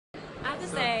I have to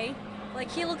say,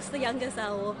 like, he looks the youngest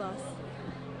out of all of us.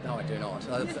 No, I do not.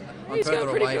 I'm He's going further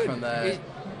pretty away good. from the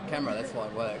camera, that's why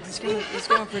it works. He's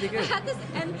going pretty good.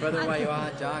 Further away you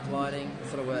are, dark lighting, it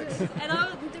sort of works.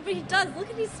 But he does. Look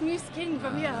at his smooth skin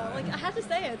from here. Like, I have to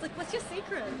say it. It's like, what's your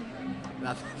secret?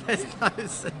 Nothing. There's no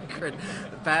secret.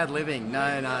 Bad living.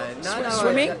 No.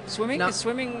 Swimming? Swimming? No. Is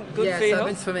swimming good Yeah, for your so I've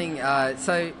been health?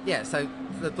 swimming. So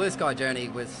the Blue Sky Journey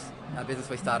was a business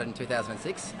we started in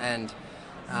 2006, and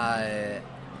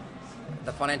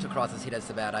the financial crisis hit us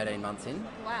about 18 months in.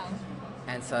 Wow.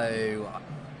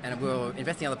 And we were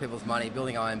investing other people's money,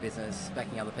 building our own business,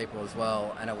 backing other people as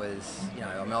well, and it was,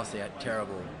 obviously a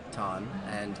terrible time.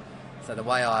 And so the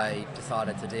way I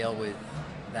decided to deal with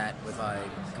that was I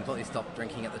completely stopped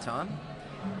drinking at the time.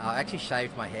 I actually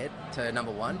shaved my head to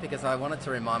number one because I wanted to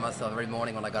remind myself every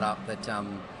morning when I got up that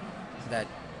that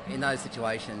in those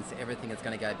situations, everything that's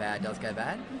going to go bad does go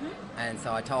bad. Mm-hmm. And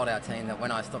so I told our team that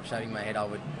when I stopped shaving my head, I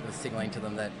was signaling to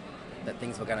them that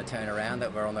things were going to turn around,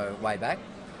 that we're on the way back.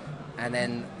 And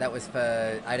then that was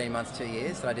for 18 months, 2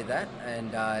 years that I did that.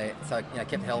 And so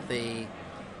kept healthy.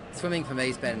 Swimming for me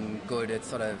has been good. It's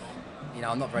sort of,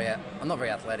 I'm not very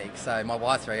athletic. So my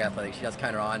wife's very athletic. She does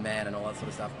Kona Ironman and all that sort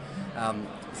of stuff.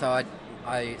 So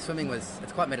swimming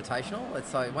it's quite meditational.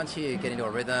 It's like once you get into a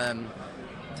rhythm,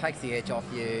 it takes the edge off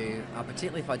you,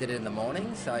 particularly if I did it in the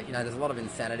morning. So, there's a lot of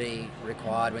insanity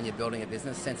required when you're building a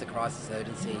business. Sense of crisis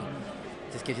urgency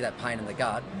just gives you that pain in the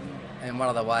gut. And one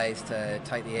of the ways to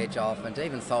take the edge off and to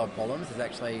even solve problems is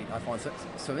actually, I find,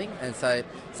 swimming. And so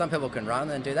some people can run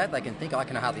and do that. They can think, I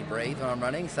can hardly breathe when I'm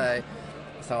running. So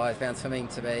I found swimming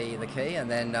to be the key. And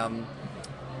then,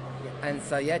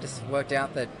 just worked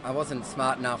out that I wasn't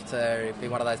smart enough to be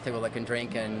one of those people that can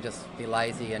drink and just be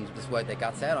lazy and just work their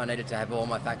guts out. I needed to have all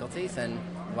my faculties, and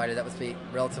the way to do that was be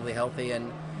relatively healthy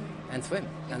and swim.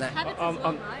 And that Habits as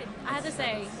well, right? I have to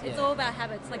say, it's all about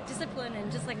habits, like discipline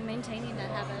and just like maintaining that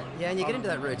habit. Yeah, and you get into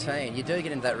that routine. You do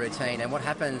get into that routine, and what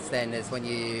happens then is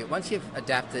once you've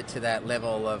adapted to that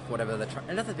level of whatever it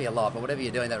doesn't have to be a lot, but whatever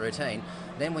you're doing that routine,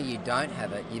 then when you don't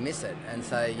have it, you miss it, and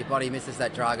so your body misses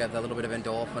that drug of the little bit of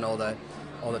endorphin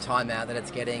or the time out that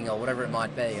it's getting or whatever it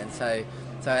might be. And so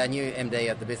our new MD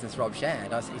of the business, Rob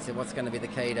Shand, he said, what's going to be the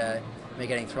key to me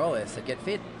getting through all this? I said, get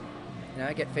fit.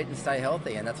 Get fit and stay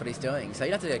healthy, and that's what he's doing. So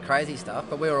you don't have to do crazy stuff,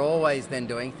 but we were always then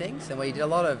doing things, and we did a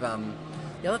lot of.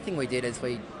 The other thing we did is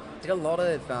we did a lot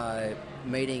of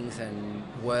meetings and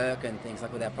work and things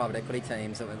like with our private equity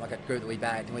teams, like a group that we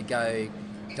backed, and we'd go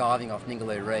diving off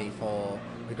Ningaloo Reef or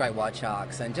the great white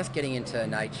sharks, and just getting into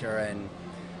nature and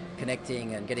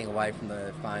connecting and getting away from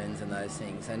the phones and those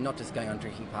things, and not just going on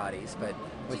drinking parties, but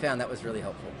we found that was really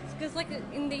helpful. Because like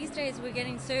in these days we're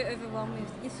getting so overwhelmed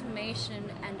with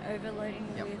information and overloading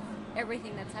with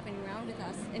everything that's happening around with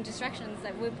us and distractions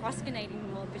that we're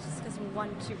procrastinating more just because we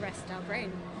want to rest our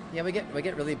brain. Yeah, we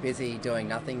get really busy doing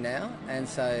nothing now, and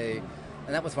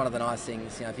that was one of the nice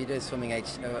things. If you do swimming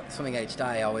each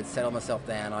day, I would settle myself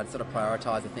down. I'd sort of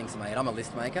prioritise the things I made. I'm a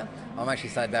list maker. I'm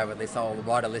actually so bad with lists. I'll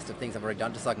write a list of things I've already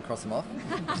done just so I can cross them off,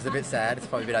 which is a bit sad. It's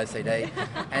probably a bit OCD.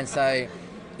 And so,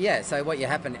 so what you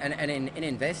happen, and in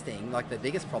investing, like the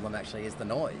biggest problem actually is the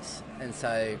noise. And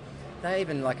so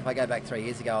if I go back 3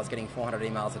 years ago, I was getting 400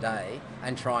 emails a day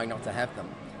and trying not to have them.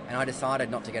 And I decided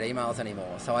not to get emails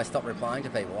anymore. So I stopped replying to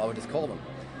people. I would just call them.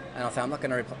 And I'll say, I'm not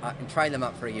going to train them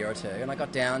up for a year or two. And I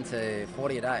got down to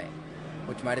 40 a day,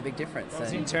 which made a big difference. There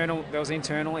was internal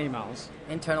emails.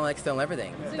 Internal, external,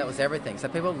 everything. That was everything. So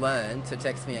people learned to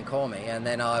text me and call me, and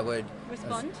then I would...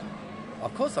 Respond?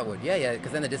 Of course I would, yeah,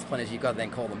 because then the discipline is you've got to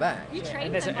then call them back. You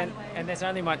train and them, and there's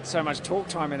only so much talk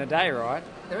time in a day, right?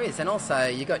 There is, and also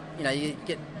you get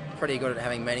pretty good at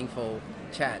having meaningful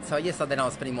chat. So yes, then I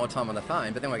was spending more time on the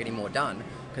phone, but then we're getting more done,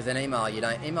 because then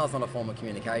email's not a form of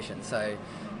communication, so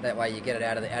that way you get it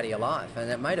out of your life, and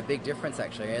it made a big difference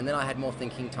actually. And then I had more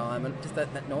thinking time and just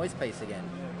that noise piece again.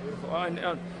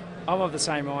 I'm of the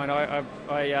same mind.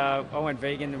 I went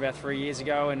vegan about 3 years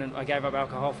ago, and I gave up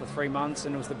alcohol for 3 months,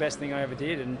 and it was the best thing I ever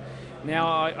did. And now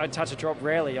I touch a drop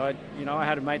rarely. I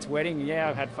had a mate's wedding. Yeah,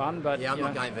 I've had fun, but I'm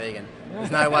not going vegan. There's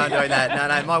no way I'm doing that.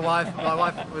 No. My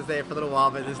wife was there for a little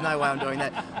while, but there's no way I'm doing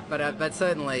that. But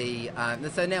certainly,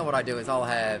 so now what I do is I'll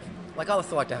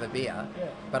still like to have a beer,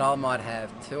 but I might have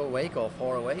 2 a week or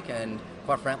 4 a week, and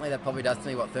quite frankly, that probably does to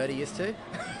me what 30 used to,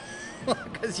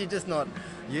 because you're just not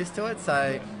used to it.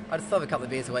 So I just have a couple of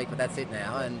beers a week, but that's it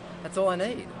now, and that's all I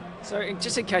need. So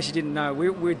just in case you didn't know,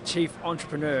 we're with Chief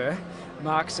Entrepreneur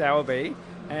Mark Sowerby,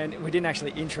 and we didn't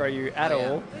actually intro you at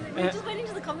all. We just went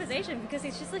into the conversation because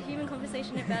it's just a human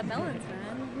conversation about balance,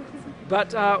 man.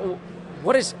 But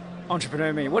what is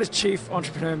entrepreneur mean? What does Chief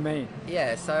Entrepreneur mean?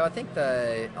 Yeah, so I think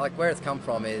where it's come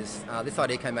from is this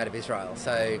idea came out of Israel.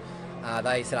 So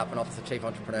they set up an office of Chief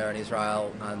Entrepreneur in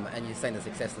Israel, and you've seen the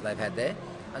success that they've had there.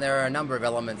 And there are a number of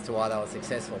elements to why they were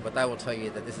successful, but they will tell you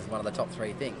that this is one of the top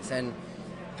 3 things. And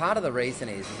part of the reason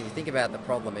is if you think about the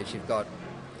problem is you've got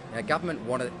government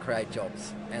want to create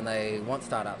jobs, and they want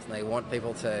startups, and they want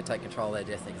people to take control of their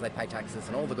destiny because they pay taxes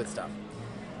and all the good stuff.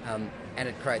 And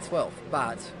it creates wealth,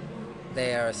 but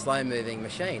they're a slow-moving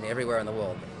machine everywhere in the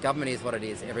world. Government is what it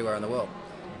is everywhere in the world.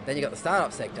 Then you've got the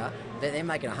startup sector, they're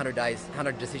making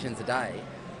 100 decisions a day,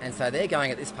 and so they're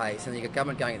going at this pace, and you've got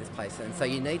government going at this pace, and so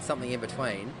you need something in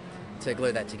between to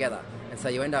glue that together. And so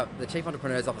you end up, the Chief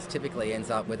Entrepreneur's Office typically ends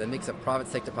up with a mix of private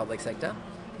sector, public sector.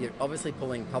 You're obviously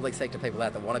pulling public sector people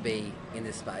out that want to be in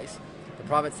this space. The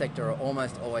private sector are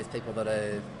almost always people that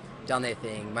have done their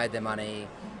thing, made their money,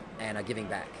 and are giving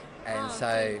back. And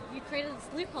so you created this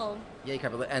loophole. Yeah,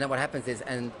 and then what happens is,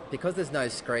 and because there's no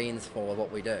screens for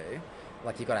what we do,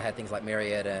 like you've got to have things like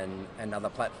Myriad and other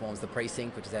platforms, the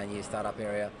Precinct, which is our new startup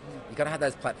area, you've got to have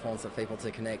those platforms for people to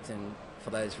connect and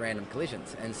for those random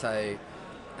collisions. And so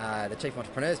the Chief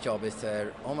Entrepreneur's job is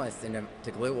to almost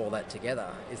to glue all that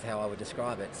together, is how I would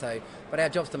describe it. So, but our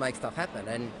job's to make stuff happen,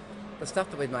 and the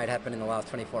stuff that we've made happen in the last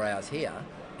 24 hours here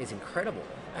is incredible.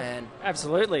 And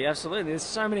absolutely. There's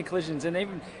so many collisions,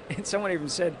 and someone even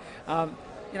said, I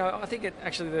think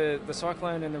actually the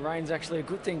cyclone and the rain's actually a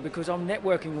good thing because I'm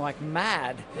networking like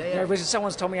mad. Yeah. Because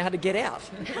someone's told me I had to get out.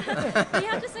 You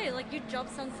have to say, your job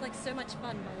sounds like so much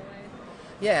fun, by the way.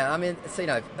 Yeah, I mean,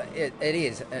 so, it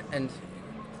is, and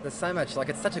there's so much,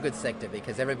 it's such a good sector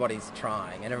because everybody's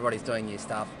trying and everybody's doing new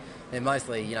stuff. They're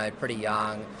mostly, pretty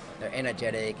young, they're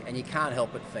energetic, and you can't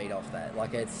help but feed off that.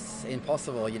 It's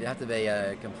impossible. You'd have to be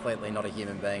completely not a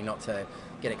human being not to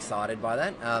get excited by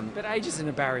that. But age isn't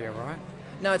a barrier, right?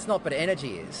 No, it's not, but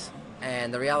energy is.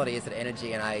 And the reality is that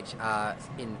energy and age are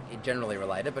generally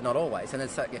related, but not always. And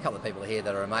there's a couple of people here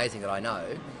that are amazing that I know,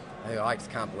 who I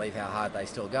just can't believe how hard they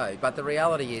still go. But the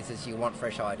reality is you want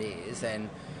fresh ideas, and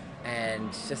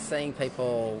just seeing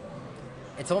people,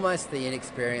 it's almost the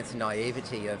inexperience and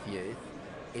naivety of youth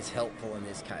is helpful in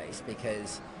this case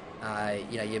because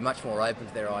you're much more open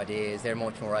to their ideas. They're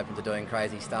much more open to doing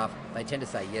crazy stuff. They tend to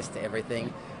say yes to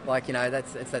everything.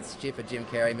 It's that stupid Jim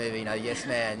Carrey movie, Yes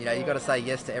Man. You've got to say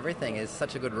yes to everything is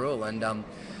such a good rule.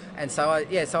 And so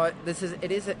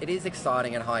it is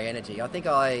exciting and high energy. I think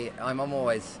I'm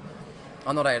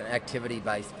not an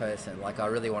activity-based person. I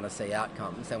really want to see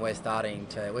outcomes, and we're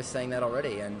seeing that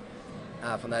already, and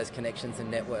from those connections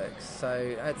and networks.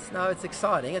 So it's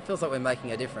exciting. It feels like we're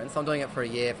making a difference. I'm doing it for a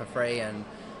year for free, and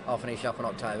I'll finish up in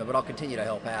October, but I'll continue to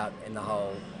help out in the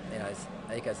whole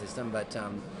ecosystem. But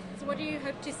so what do you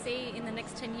hope to see in the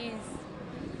next 10 years?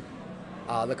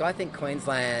 Look, I think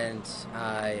Queensland,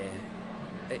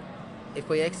 if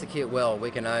we execute well, we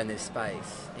can own this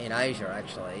space in Asia,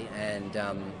 actually, and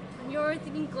you're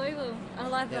thinking global. I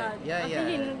love that. Yeah.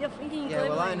 You're thinking globally.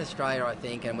 We'll own Australia, I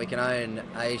think, and we can own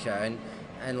Asia.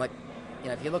 And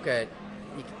if you look at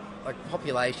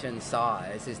population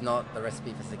size is not the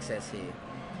recipe for success here.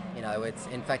 It's,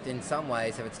 in fact, in some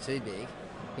ways, if it's too big,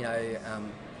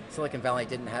 Silicon Valley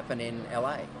didn't happen in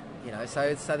LA.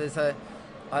 So there's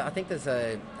I think there's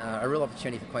a real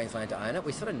opportunity for Queensland to own it.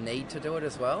 We sort of need to do it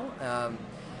as well.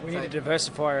 We need to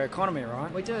diversify our economy,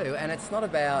 right? We do, and it's not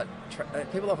about...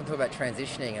 people often talk about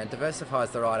transitioning, and diversify is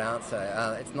the right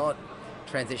answer. It's not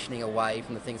transitioning away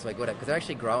from the things we're good at, because they're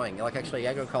actually growing. Actually,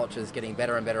 agriculture is getting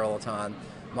better and better all the time.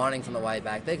 Mining's on the way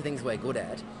back. They're things we're good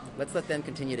at. Let's let them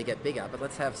continue to get bigger, but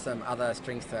let's have some other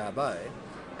strings to our bow.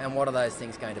 And what are those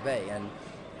things going to be? And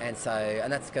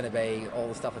that's going to be all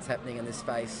the stuff that's happening in this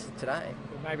space today.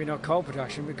 Maybe not coal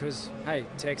production because, hey,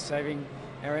 tech's saving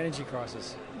our energy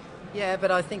crisis. Yeah,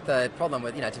 but I think the problem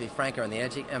with, to be franker on the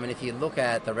energy, if you look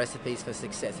at the recipes for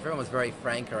success, if everyone was very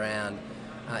frank around,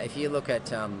 if you look at,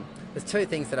 there's two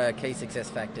things that are key success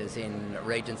factors in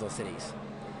regions or cities.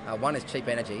 One is cheap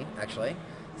energy, actually.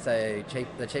 So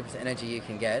the cheapest energy you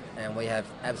can get, and we have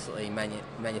absolutely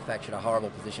manufactured a horrible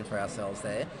position for ourselves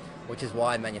there, which is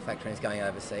why manufacturing is going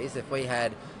overseas. If we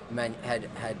had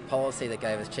policy that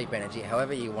gave us cheap energy,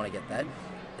 however you want to get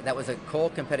that was a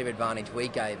core competitive advantage we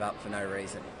gave up for no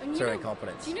reason, through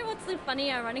incompetence. Do you know what's the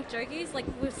funny, ironic joke is?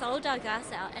 We've sold our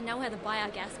gas out and now we have to buy our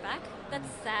gas back. That's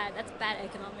sad. That's bad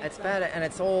economics. It's bad, and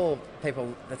it's all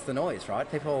people, that's the noise, right?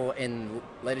 People in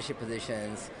leadership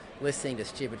positions listening to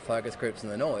stupid focus groups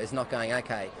and the noise, not going,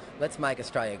 okay, let's make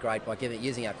Australia great by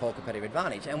using our core competitive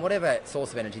advantage. And whatever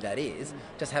source of energy that is,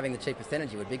 just having the cheapest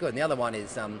energy would be good. And the other one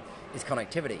is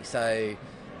connectivity. So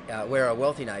we're a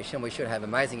wealthy nation. We should have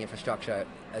amazing infrastructure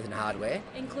as in hardware,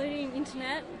 including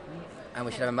internet. And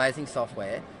we should have amazing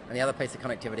software. And the other piece of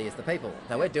connectivity is the people.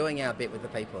 Now we're doing our bit with the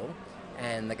people,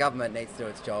 and the government needs to do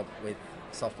its job with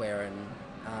software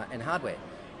and hardware.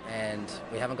 And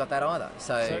we haven't got that either.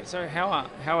 So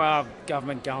how are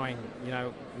government going?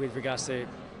 With regards to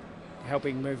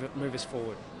helping move us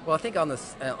forward. Well, I think on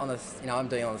this, I'm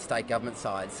doing on the state government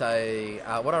side. So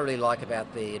what I really like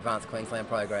about the Advanced Queensland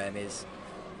program is,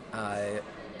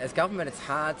 as government, it's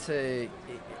hard to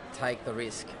take the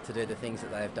risk to do the things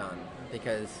that they've done,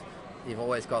 because you've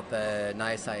always got the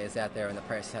naysayers out there in the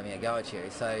press having a go at you.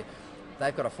 So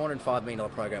they've got a $405 million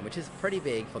program, which is pretty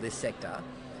big for this sector,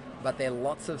 but there are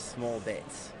lots of small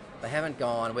bets. They haven't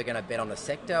gone, we're going to bet on the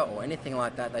sector or anything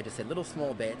like that. They just said little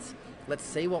small bets. Let's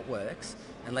see what works,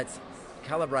 and let's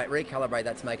recalibrate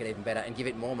that to make it even better and give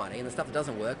it more money. And the stuff that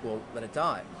doesn't work, we'll let it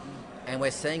die. And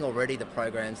we're seeing already the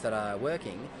programs that are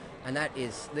working, and that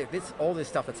is all this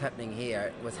stuff that's happening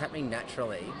here was happening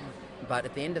naturally, but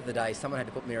at the end of the day, someone had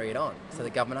to put Myriad on, so the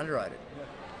government underwrote it.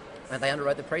 And they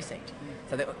underwrote the precinct.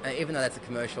 So even though that's a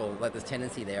commercial, like there's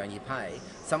tendency there and you pay,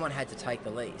 someone had to take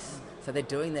the lease. So they're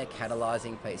doing their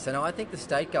catalysing piece. So now I think the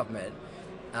state government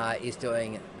is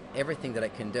doing everything that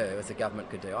it can do as a government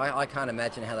could do. I can't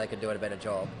imagine how they could do a better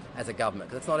job as a government,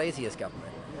 because it's not easy as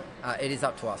government. It is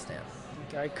up to us now.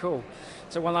 Okay, cool.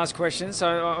 So one last question.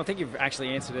 So I think you've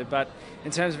actually answered it, but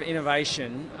in terms of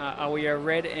innovation, are we a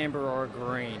red, amber or a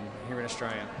green here in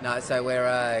Australia? No, so we're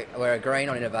a green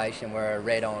on innovation, we're a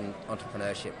red on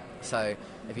entrepreneurship. So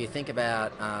if you think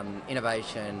about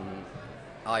innovation,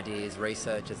 ideas,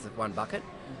 research as one bucket,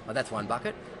 that's one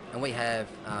bucket. And we have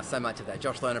so much of that.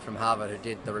 Josh Lerner from Harvard, who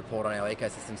did the report on our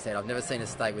ecosystem, said, I've never seen a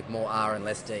state with more R and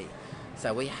less D.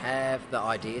 So we have the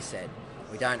idea set.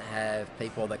 We don't have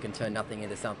people that can turn nothing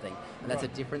into something. And that's a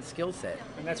different skill set.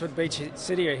 And that's what Beach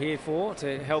City are here for,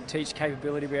 to help teach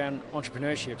capability around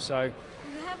entrepreneurship. So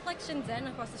we have like Shenzhen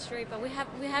across the street, but we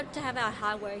have to have our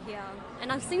hardware here. And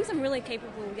I've seen some really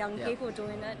capable young people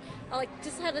doing it. I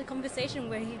just had a conversation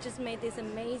where he just made this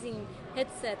amazing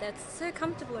headset that's so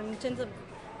comfortable in terms of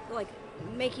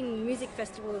making music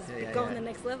festivals go on the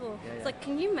next level. It's like,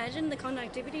 can you imagine the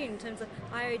connectivity in terms of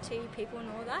IoT, people and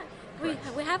all that?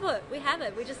 We have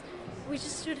it. We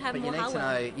just should have more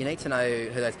hardware. You need to know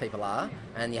who those people are,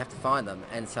 and you have to find them.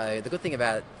 And so the good thing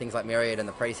about things like Myriad and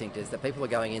the precinct is that people are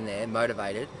going in there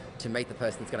motivated to meet the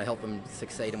person that's going to help them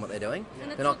succeed in what they're doing.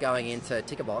 They're not going in to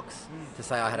tick a box to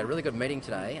say, I had a really good meeting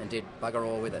today and did bugger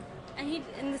all with it.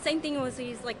 And the same thing was,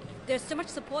 he's like, there's so much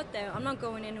support there. I'm not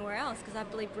going anywhere else, because I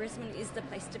believe Brisbane is the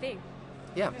place to be.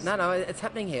 Yeah, no, it's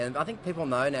happening here. And I think people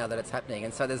know now that it's happening.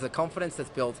 And so there's a confidence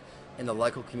that's built in the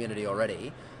local community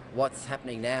already. What's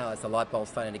happening now is the light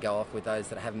bulb's starting to go off with those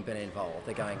that haven't been involved.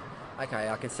 They're going, okay,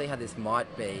 I can see how this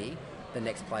might be the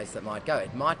next place that might go.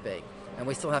 It might be. And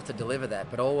we still have to deliver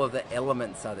that, but all of the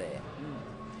elements are there.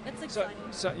 That's exciting.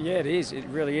 So yeah, it is. It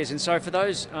really is. And so for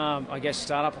those,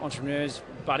 startup entrepreneurs,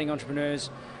 budding entrepreneurs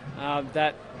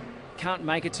that can't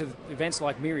make it to events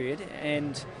like Myriad,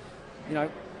 and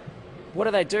what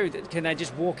do they do? Can they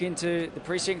just walk into the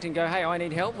precinct and go, hey, I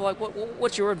need help?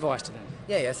 What's your advice to them?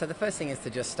 Yeah. So the first thing is to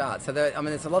just start. So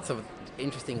there's lots of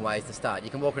interesting ways to start.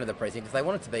 You can walk into the precinct. If they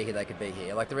wanted to be here, they could be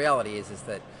here. The reality is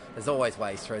that there's always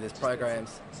ways through. There's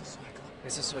programs.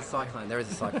 There's a cyclone. There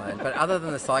is a cyclone, but other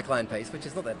than the cyclone piece, which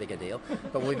is not that big a deal,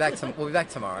 but we'll be back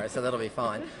tomorrow, so that'll be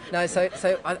fine. No, so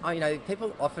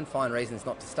people often find reasons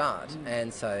not to start,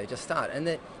 and so just start. And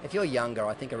if you're younger,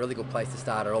 I think a really good place to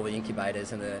start are all the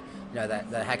incubators and the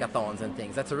hackathons and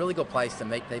things. That's a really good place to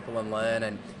meet people and learn,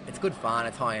 and it's good fun.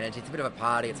 It's high energy. It's a bit of a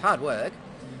party. It's hard work,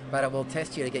 but it will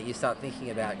test you to get you start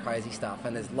thinking about crazy stuff.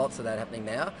 And there's lots of that happening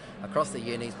now across the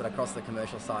unis, but across the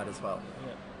commercial side as well.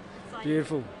 Yeah.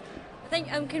 Beautiful. I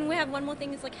think, can we have one more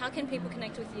thing? It's how can people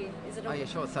connect with you? Is it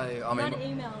sure. So not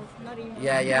emails.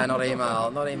 Yeah, not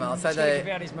email. So give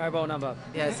out his mobile number.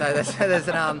 Yeah, so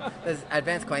there's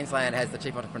Advanced Queensland has the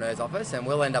Chief Entrepreneur's office, and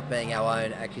we'll end up being our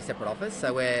own actually separate office. So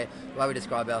the way we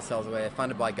describe ourselves, we're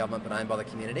funded by government but owned by the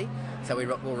community. So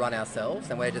we'll run ourselves,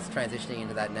 and we're just transitioning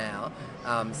into that now.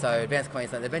 So Advanced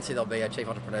Queensland, eventually there'll be a Chief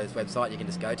Entrepreneur's website you can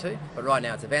just go to, but right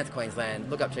now it's Advanced Queensland.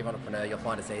 Look up Chief Entrepreneur, you'll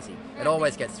find us easy. It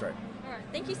always gets through.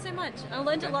 Thank you so much. I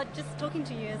learned a lot just talking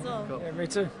to you as well. Cool. Yeah, me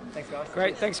too. Thanks, guys.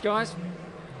 Great. Thanks, guys.